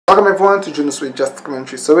everyone to Junosuede Just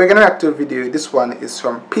Commentary. So we're gonna react to a video. This one is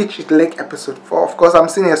from Mitchel Lake episode 4. Of course, I'm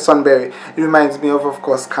seeing here Sunbeary. It reminds me of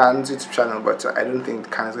course, Khan's YouTube channel, but I don't think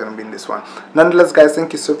Khan is gonna be in this one. Nonetheless, guys,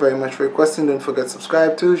 thank you so very much for requesting. Don't forget to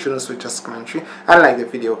subscribe to Junosuede Just Commentary and like the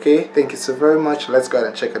video, okay? Thank you so very much. Let's go ahead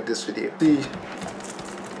and check out this video.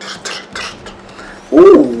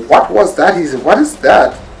 Ooh, what was that? What is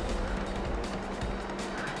that?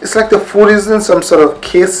 It's like the food is in some sort of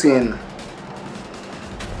casing.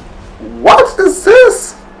 What is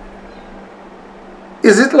this?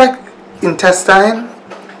 Is it like intestine?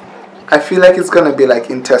 I feel like it's gonna be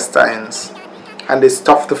like intestines, and they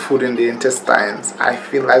stuff the food in the intestines. I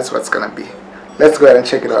feel that's what's gonna be. Let's go ahead and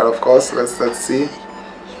check it out. Of course, let's see.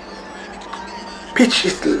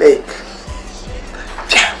 Mitchel Lake.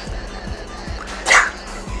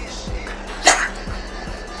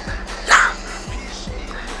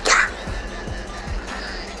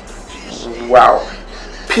 Wow.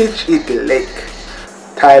 Mitchel Lake,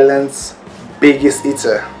 Thailand's biggest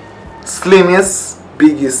eater, slimmest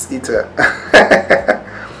biggest eater.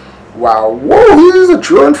 Wow, whoa, he uses a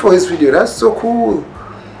drone for his video. That's so cool.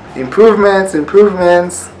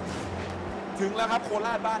 Improvements.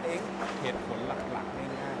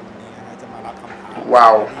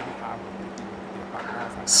 Wow.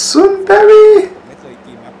 Sunbeary.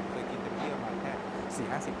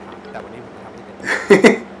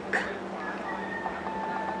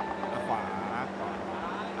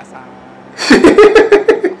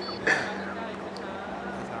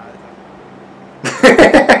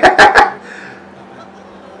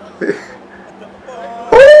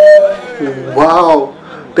 Wow,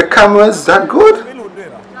 the camera is that good?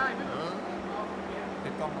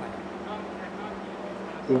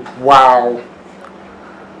 Wow.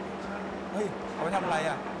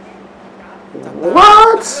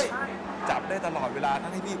 What?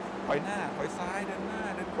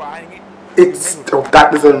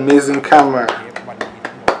 That is an amazing camera.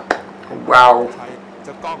 Wow.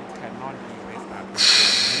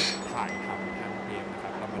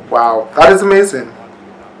 Wow, that is amazing.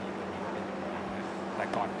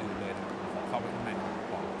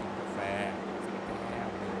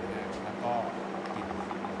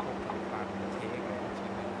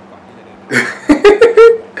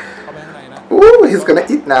 Ooh, he's gonna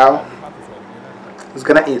eat now. He's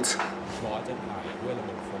gonna eat.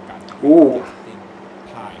 Ooh.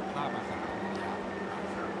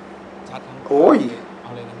 Oi.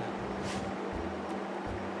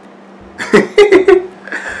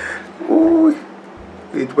 Ooh.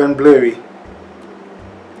 It went blurry.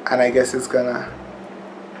 And I guess it's gonna...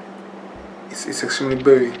 It's extremely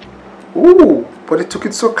blurry. Ooh, but it took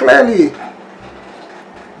it so clearly.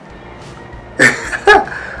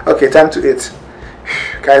 Okay, time to eat.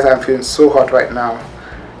 Guys, I'm feeling so hot right now.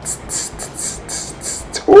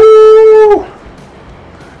 Ooh!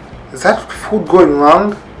 Is that food going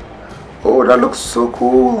wrong? Oh, that looks so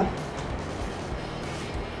cool.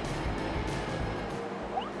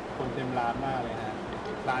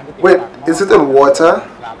 Wait, is it in water?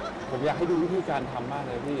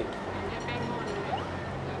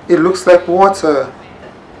 It looks like water.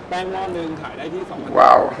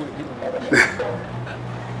 Wow.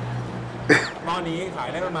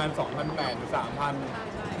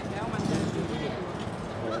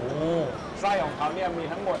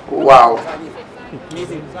 Wow.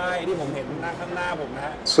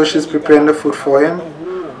 So she's preparing the food for him.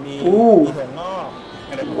 Ooh.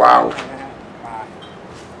 Wow.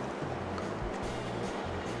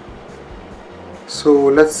 So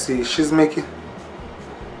let's see, she's making...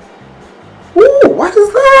 Ooh, what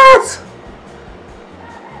is that?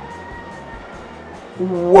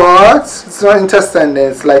 What? It's not intestine.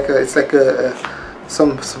 It's like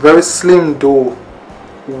some very slim dough.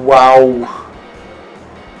 Wow.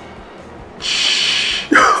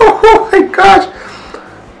 Oh my gosh,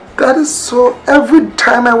 that is so... Every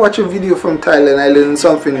time I watch a video from Thailand, I learn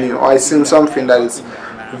something new, or I see something that is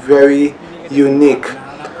very unique.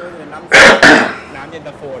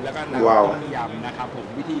 Wow.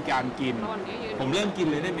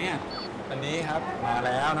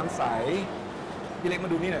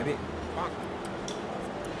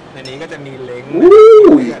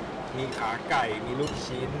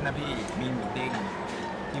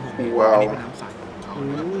 Wow.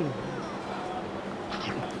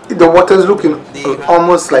 The water is looking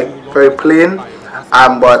almost like very plain,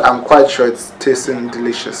 but I'm quite sure it's tasting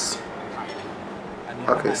delicious.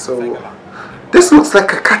 Okay, so this looks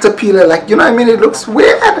like a caterpillar, like, you know what I mean? It looks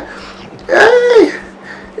weird. Hey,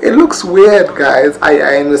 it looks weird, guys.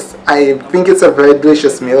 I think it's a very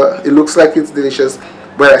delicious meal. It looks like it's delicious,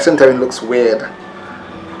 but at the same time it looks weird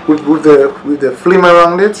with the film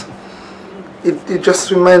around it. It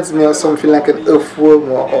just reminds me of something like an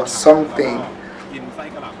earthworm or something.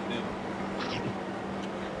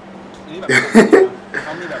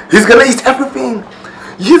 He's gonna eat everything.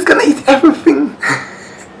 He's gonna eat everything.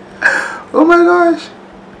 Oh my gosh.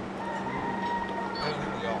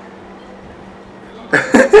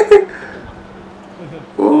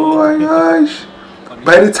 Oh my gosh.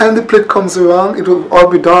 By the time the plate comes around, it will all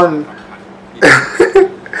be done.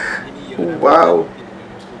 Wow.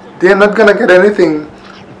 They're not gonna get anything.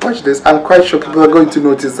 Watch this. I'm quite sure people are going to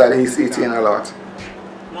notice that he's eating a lot.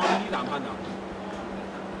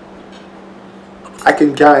 I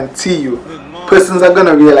can guarantee you, persons are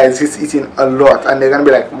gonna realize he's eating a lot and they're gonna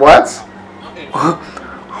be like, what? How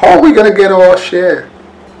are we gonna get our share?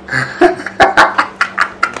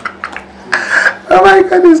 Oh my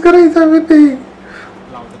god, he's gonna eat everything.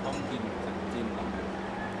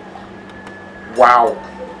 Wow.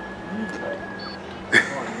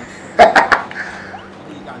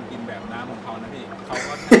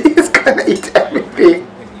 He's gonna eat everything.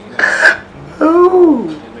 Oh.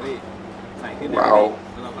 Wow.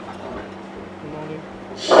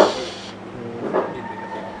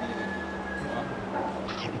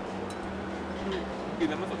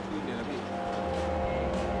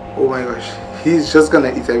 Oh my gosh. He's just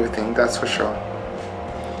gonna eat everything, that's for sure.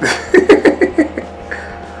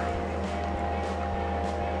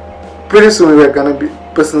 Pretty soon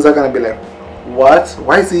persons are gonna be like, what?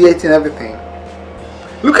 Why is he eating everything?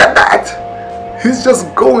 Look at that! He's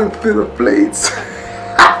just going through the plates.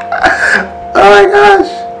 Oh my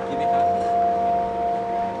gosh!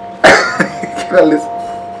 Can I listen?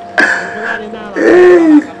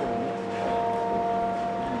 Hey.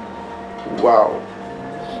 Wow.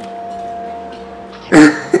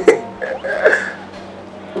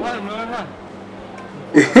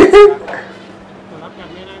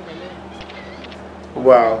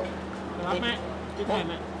 Wow.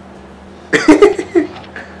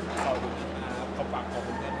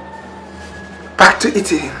 Back to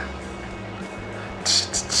eating.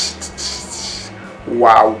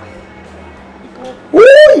 Wow. Woo!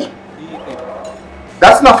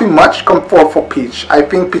 That's nothing much compared for Peach. I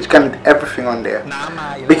think Peach can eat everything on there.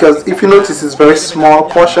 Because if you notice, it's very small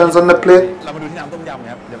portions on the plate.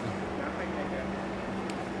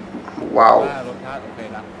 Wow.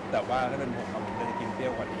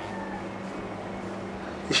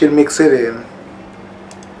 You should mix it in.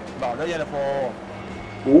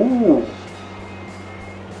 Ooh.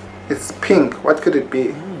 It's pink. What could it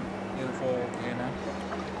be?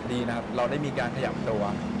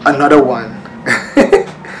 Another one.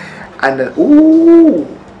 And then, ooh.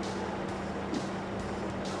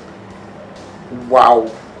 Wow.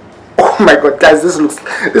 Oh my god, guys, this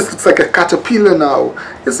looks like a caterpillar now.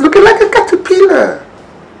 It's looking like a caterpillar.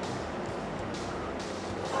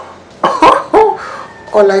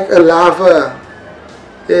 Or like a larva.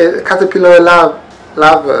 Yeah, a caterpillar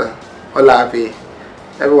larva or larvae.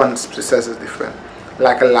 Everyone says it's different.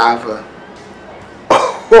 Like a larva.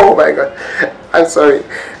 Oh my god. I'm sorry.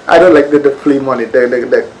 I don't like the film on it.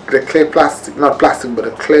 The clear plastic, not plastic, but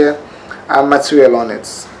the clear material on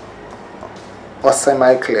it. Or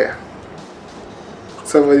semi-clear.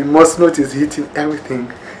 Somebody must notice eating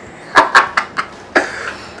everything.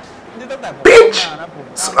 Bitch!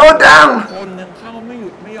 Slow down!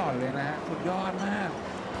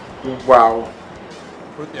 Wow.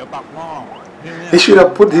 He should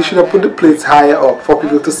have put the plates higher up for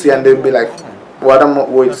people to see and they'll be like, what am I,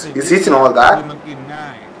 wait, is eating all that?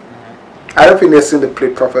 I don't think they're seeing the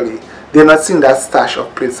plate properly. They're not seeing that stash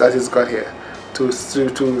of plates that he's got here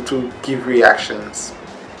to give reactions.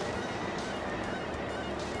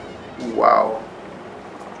 Wow.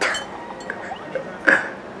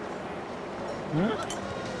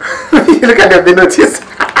 Look at them, they notice.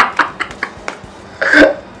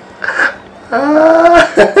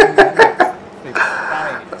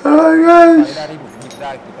 Oh my gosh.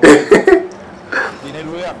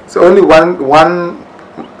 So only one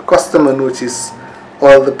customer noticed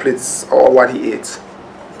all the plates or what he ate.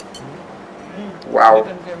 Wow.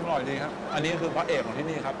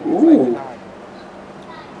 Ooh.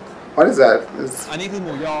 What is that?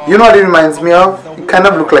 You know what it reminds me of? It kind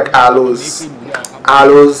of looks like aloes.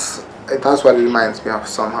 Aloes, that's what it reminds me of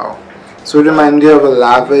somehow. So it reminds me of a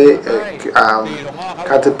larvae,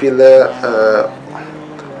 caterpillar,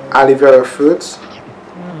 aloe vera fruits,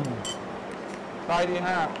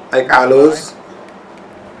 like aloes.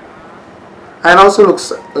 And also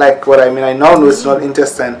looks like what I mean. I now know it's not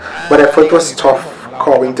intestine, but I thought it was stuff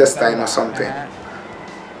called intestine or something.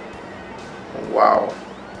 Wow.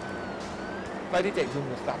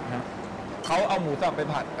 เขาเอาหมูสับไป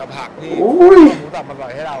ผัดกับผักที่ โอ้ย หมูสับมาใส่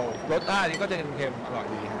ให้เรารสชาตินี้ก็จะเค็มๆอร่อย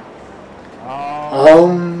ดีฮะ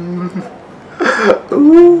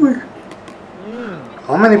ooh.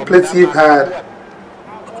 How many plates you've had?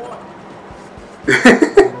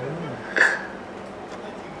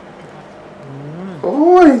 โ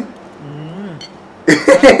อ้ย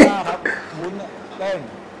ครับวุ้นเต้น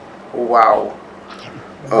Wow.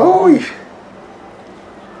 Oh.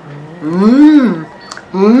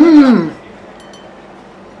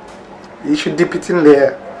 You should dip it in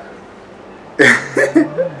there.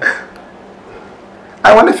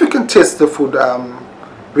 I wonder if you can taste the food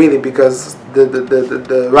really, because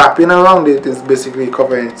the wrapping around it is basically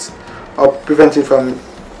covering it or preventing from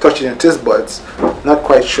touching your taste buds. Not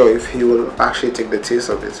quite sure if he will actually take the taste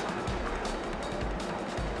of it.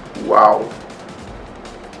 Wow.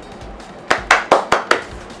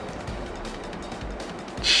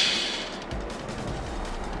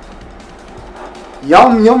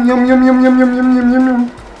 Yum yum yum yum yum yum yum yum yum yum yum.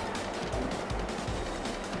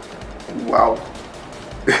 Wow.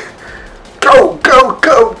 Go go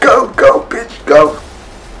go go go pitch go.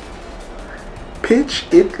 Pitch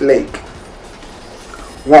it lake.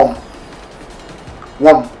 Wom.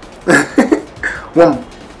 Wom. Wom.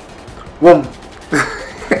 Wom.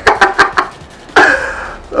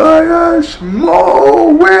 Oh my gosh, no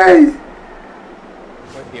way.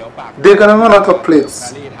 They're gonna run out of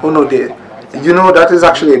plates. Oh no, they. You know, that is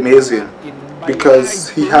actually amazing, because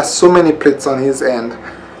he has so many plates on his end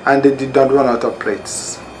and they did not run out of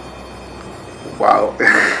plates. Wow.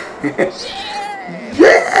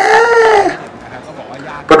 Yeah!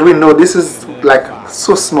 But we know this is like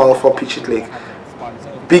so small for Pitch It Lake.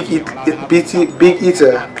 Big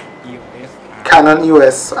Eater, Canon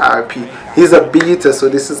US RP. He's a big eater, so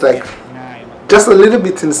this is like just a little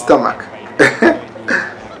bit in stomach.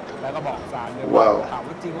 Wow.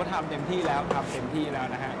 จริงว่าทำเต็มที่แล้ว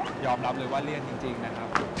นะฮะยอมรับเลยว่าเลี่ยนจริงๆนะครับ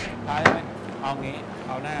ท้ายไหมเอางี้เ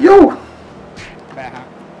อาหน้าแปะฮะ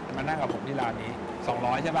มานั่งกับผมที่ร้านนี้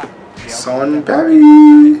200ใช่ป่ะเดี๋ยว Sunbeary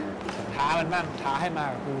ท้ามันบ้างท้าให้มา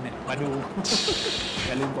กับกูเนี่ยมาดูอ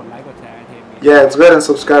ย่าลืมกดไลค์กดแชร์เทปนี้ Yeah, it's good and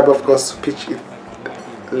subscribe, of course, to Pitch It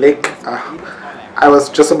Lake. I was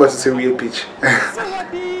just about to say real pitch.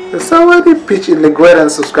 Somebody Pitch It Lake. Go ahead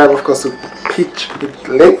and subscribe, of course, to Pitch It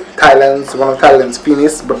Lake, Thailand's one of Thailand's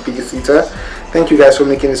finest but biggest eater. Thank you guys for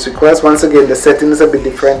making this request. Once again, the setting is a bit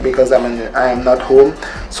different because I am not home,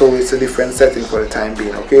 so it's a different setting for the time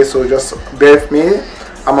being. Okay, so just bear with me.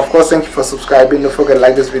 Of course, thank you for subscribing. Don't forget to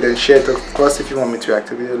like this video and share it. Of course, if you want me to react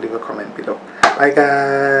to the video, leave a comment below. Bye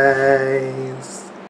guys.